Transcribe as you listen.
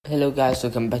Hello guys,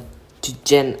 welcome back to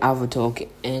Gen Alpha Talk,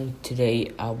 and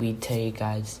today I'll be telling you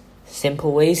guys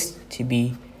simple ways to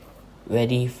be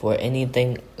ready for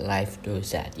anything life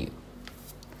throws at you.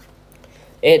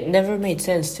 It never made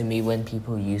sense to me when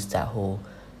people use that whole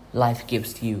life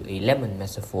gives you a lemon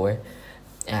metaphor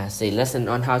as a lesson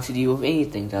on how to deal with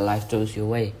anything that life throws your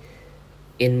way.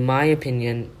 In my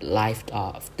opinion, life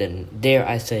often, dare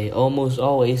I say, almost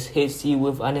always hits you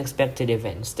with unexpected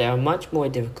events that are much more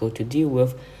difficult to deal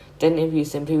with than if you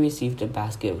simply received a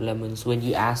basket of lemons when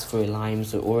you asked for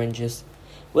limes or oranges.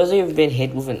 Whether you've been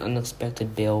hit with an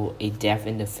unexpected bill, a death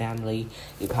in the family,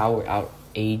 a power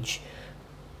outage,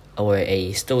 or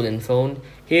a stolen phone,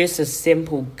 here's a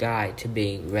simple guide to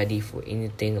being ready for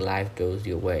anything life throws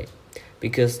your way.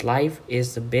 Because life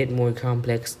is a bit more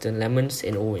complex than lemons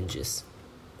and oranges.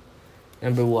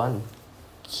 Number 1.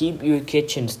 Keep your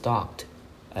kitchen stocked.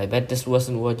 I bet this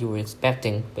wasn't what you were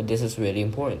expecting, but this is really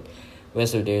important.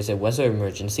 Whether there's a weather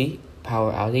emergency,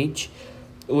 power outage,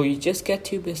 or you just get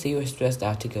too busy or stressed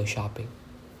out to go shopping.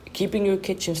 Keeping your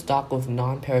kitchen stocked with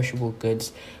non-perishable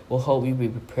goods will help you be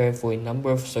prepared for a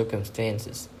number of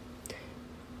circumstances.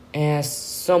 As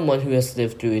someone who has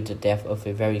lived through the death of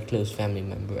a very close family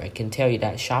member, I can tell you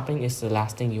that shopping is the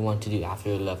last thing you want to do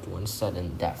after a loved one's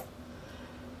sudden death.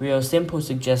 Real Simple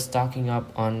suggests stocking up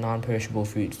on non-perishable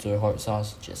foods or hot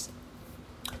sausages.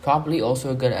 Probably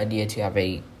also a good idea to have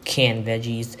a canned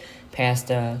veggies,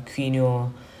 pasta,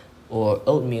 quinoa, or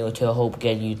oatmeal to help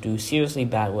get you through seriously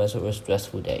bad weather or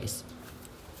stressful days.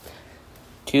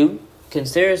 2.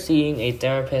 Consider seeing a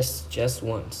therapist just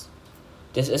once.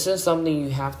 This isn't something you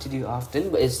have to do often,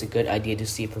 but it's a good idea to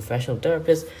see a professional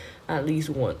therapist at least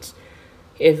once.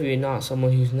 If you're not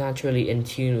someone who's naturally in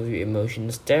tune with your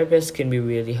emotions, therapists can be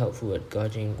really helpful at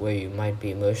gauging where you might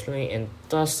be emotionally and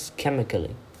thus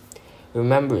chemically.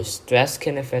 Remember, stress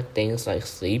can affect things like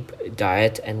sleep,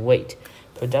 diet, and weight,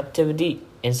 productivity,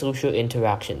 and social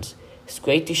interactions. It's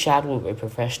great to chat with a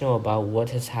professional about what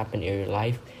has happened in your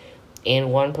life,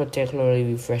 and one particularly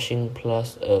refreshing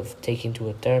plus of taking to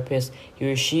a therapist,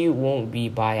 he or she won't be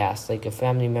biased like a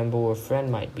family member or friend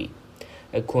might be,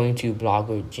 according to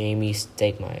blogger Jamie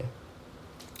Stegmaier.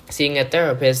 Seeing a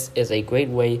therapist is a great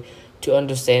way to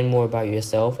understand more about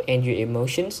yourself and your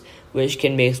emotions, which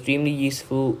can be extremely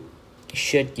useful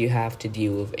should you have to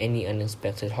deal with any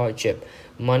unexpected hardship,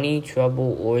 money,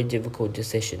 trouble, or difficult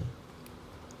decision.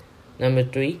 Number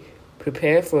 3.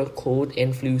 Prepare for a cold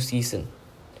and flu season.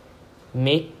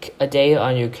 Make a day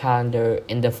on your calendar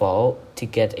in the fall to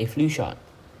get a flu shot.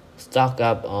 Stock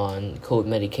up on cold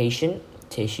medication,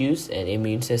 tissues, and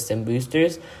immune system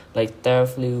boosters like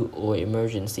Theraflu or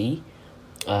Emergency.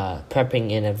 Prepping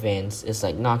in advance is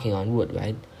like knocking on wood,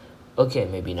 right? Okay,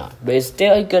 maybe not, but it's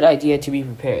still a good idea to be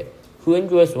prepared. Who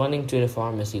enjoys running to the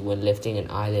pharmacy when lifting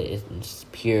an eyelid is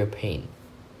pure pain?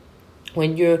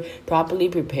 When you're properly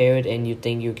prepared and you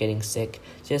think you're getting sick,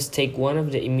 just take one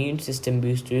of the immune system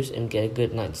boosters and get a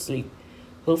good night's sleep.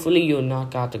 Hopefully you'll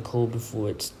knock out the cold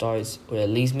before it starts, or at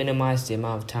least minimize the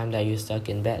amount of time that you're stuck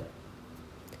in bed.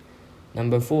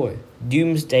 Number 4.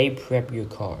 Doomsday Prep Your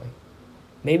Car.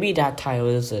 Maybe that title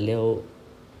is a little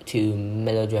too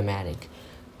melodramatic,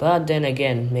 but then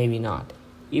again, maybe not.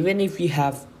 Even if you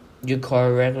have your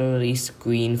car regularly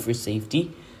screened for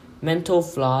safety, Mental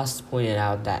Floss pointed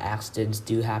out that accidents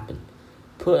do happen.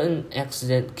 Put an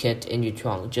accident kit in your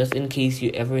trunk just in case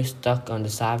you're ever stuck on the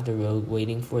side of the road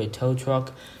waiting for a tow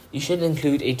truck. You should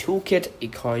include a toolkit, a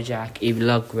car jack, a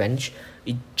lug wrench,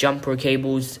 a jumper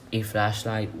cables, a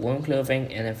flashlight, warm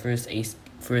clothing, and a first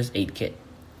aid kit.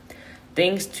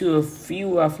 Thanks to a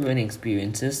few rough learning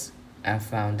experiences, I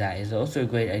found that it's also a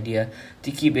great idea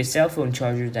to keep a cell phone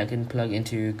charger that can plug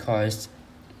into your car's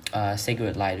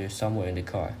cigarette lighter somewhere in the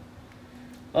car.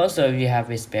 Also, if you have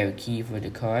a spare key for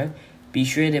the car, be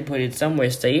sure to put it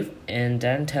somewhere safe and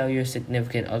then tell your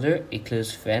significant other, a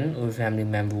close friend, or family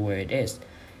member where it is,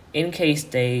 in case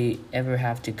they ever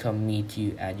have to come meet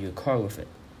you at your car with it.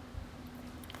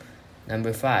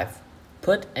 Number 5.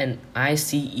 Put an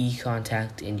ICE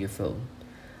contact in your phone.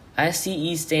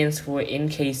 ICE stands for in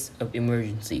case of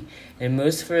emergency, and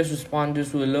most first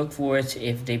responders will look for it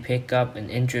if they pick up an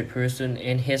injured person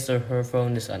and his or her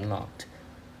phone is unlocked.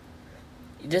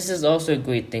 This is also a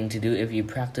great thing to do if you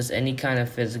practice any kind of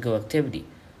physical activity.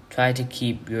 Try to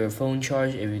keep your phone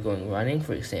charged if you're going running,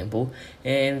 for example,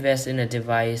 and invest in a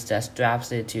device that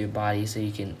straps it to your body so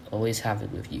you can always have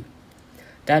it with you.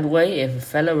 That way, if a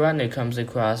fellow runner comes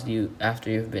across you after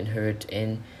you've been hurt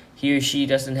and he or she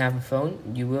doesn't have a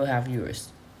phone, you will have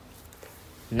yours.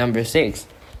 Number 6.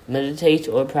 Meditate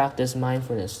or practice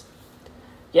mindfulness.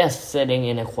 Yes, sitting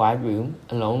in a quiet room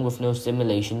alone with no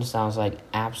stimulation sounds like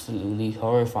absolutely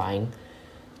horrifying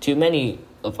to many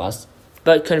of us.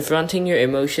 But confronting your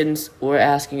emotions or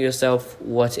asking yourself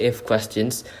what if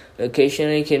questions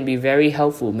occasionally can be very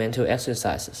helpful mental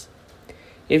exercises.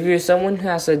 If you're someone who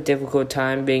has a difficult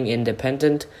time being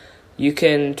independent, you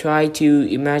can try to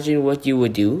imagine what you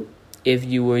would do if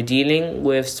you were dealing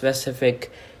with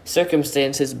specific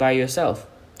circumstances by yourself.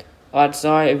 Odds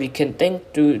are, if you can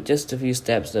think through just a few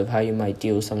steps of how you might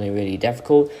deal with something really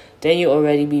difficult, then you'll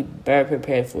already be better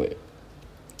prepared for it.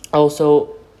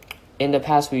 Also, in the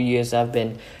past few years, I've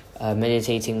been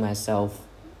meditating myself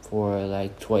for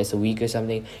like twice a week or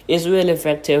something. It's really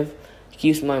effective,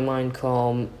 keeps my mind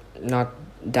calm, not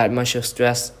that much of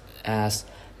stress as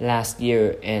last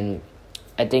year, and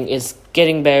I think it's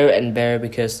getting better and better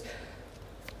because,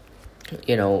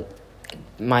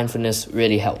 mindfulness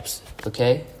really helps,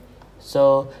 okay?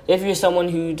 So if you're someone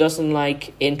who doesn't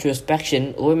like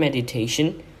introspection or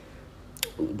meditation,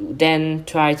 then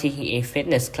try taking a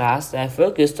fitness class that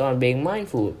focused on being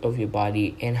mindful of your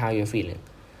body and how you're feeling.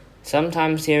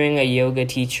 Sometimes hearing a yoga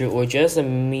teacher or just a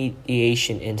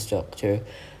meditation instructor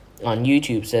on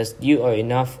YouTube says you are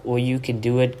enough or you can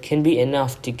do it can be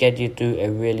enough to get you through a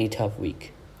really tough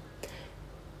week.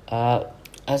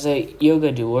 As a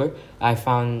yoga doer, I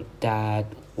found that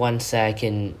once I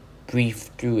can breathe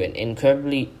through an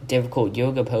incredibly difficult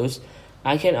yoga pose,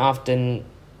 I can often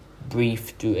breathe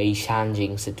through a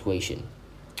challenging situation.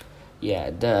 Yeah,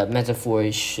 the metaphor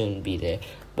shouldn't be there.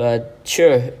 But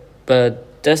sure,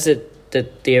 but does the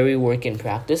theory work in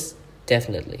practice?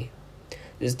 Definitely.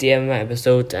 This is the end of my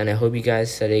episode, and I hope you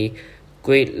guys had a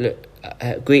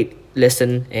great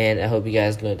listen, and I hope you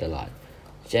guys learned a lot.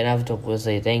 Jen Avatok will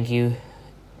say thank you.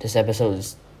 This episode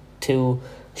is too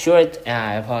short, and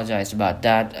I apologize about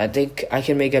that. I think I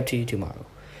can make up to you tomorrow.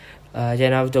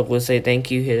 Jen Avatok will say thank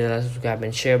you. Hit the like, subscribe,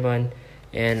 and share button,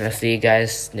 and I'll see you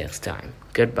guys next time.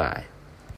 Goodbye.